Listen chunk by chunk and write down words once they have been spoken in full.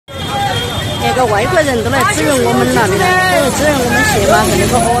个外国人都来支援我们了，都来支援我们歇马的那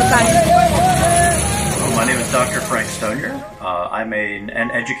个火灾。My name is Dr. Frank Stonier. I'm an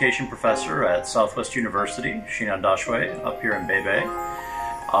education professor at Southwest University, Sinan Dache, up here in Beibei.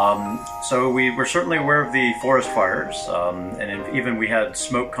 So we were certainly aware of the forest fires, and even we had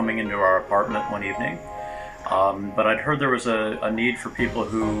smoke coming into our apartment one evening. But I'd heard there was a need for people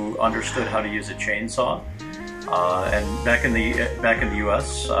who understood how to use a chainsaw. And back in the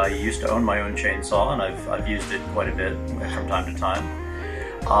U.S., I used to own my own chainsaw, and I've used it quite a bit from time to time.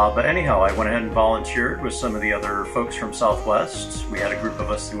 But anyhow, I went ahead and volunteered with some of the other folks from Southwest. We had a group of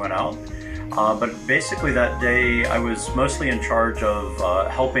us who went out. But basically that day, I was mostly in charge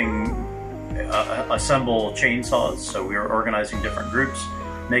of helping assemble chainsaws. So we were organizing different groups,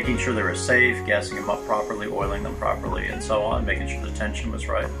 making sure they were safe, gassing them up properly, oiling them properly, and so on, making sure the tension was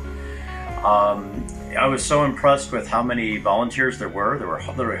right. I was so impressed with how many volunteers there were. There were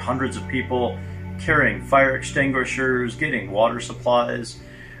literally hundreds of people carrying fire extinguishers, getting water supplies.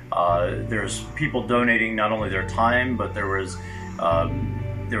 There's people donating not only their time, but there was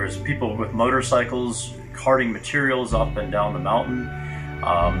people with motorcycles carting materials up and down the mountain.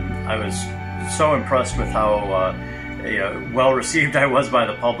 I was so impressed with how well received I was by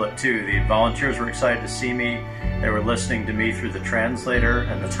the public too. The volunteers were excited to see me. They were listening to me through the translator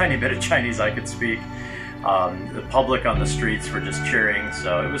and the tiny bit of Chinese I could speak. The public on the streets were just cheering,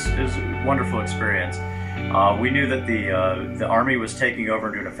 so it was a wonderful experience. We knew that the Army was taking over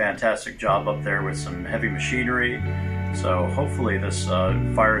and doing a fantastic job up there with some heavy machinery, so hopefully this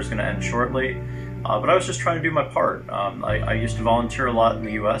fire is going to end shortly. But I was just trying to do my part. I used to volunteer a lot in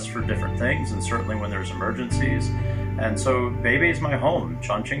the US for different things, and certainly when there's emergencies. And so Beibei is my home,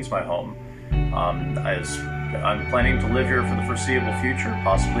 Chongqing's my home. I'm planning to live here for the foreseeable future,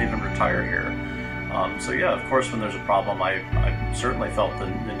 possibly even retire here. So yeah, of course, when there's a problem, I certainly felt the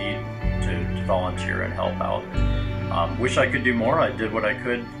need to volunteer and help out. Wish I could do more. I did what I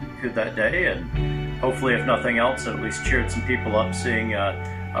could that day, and hopefully, if nothing else, at least cheered some people up, seeing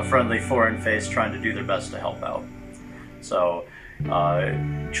a friendly foreign face trying to do their best to help out. So,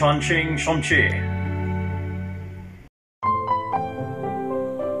 Chongcheng雄起.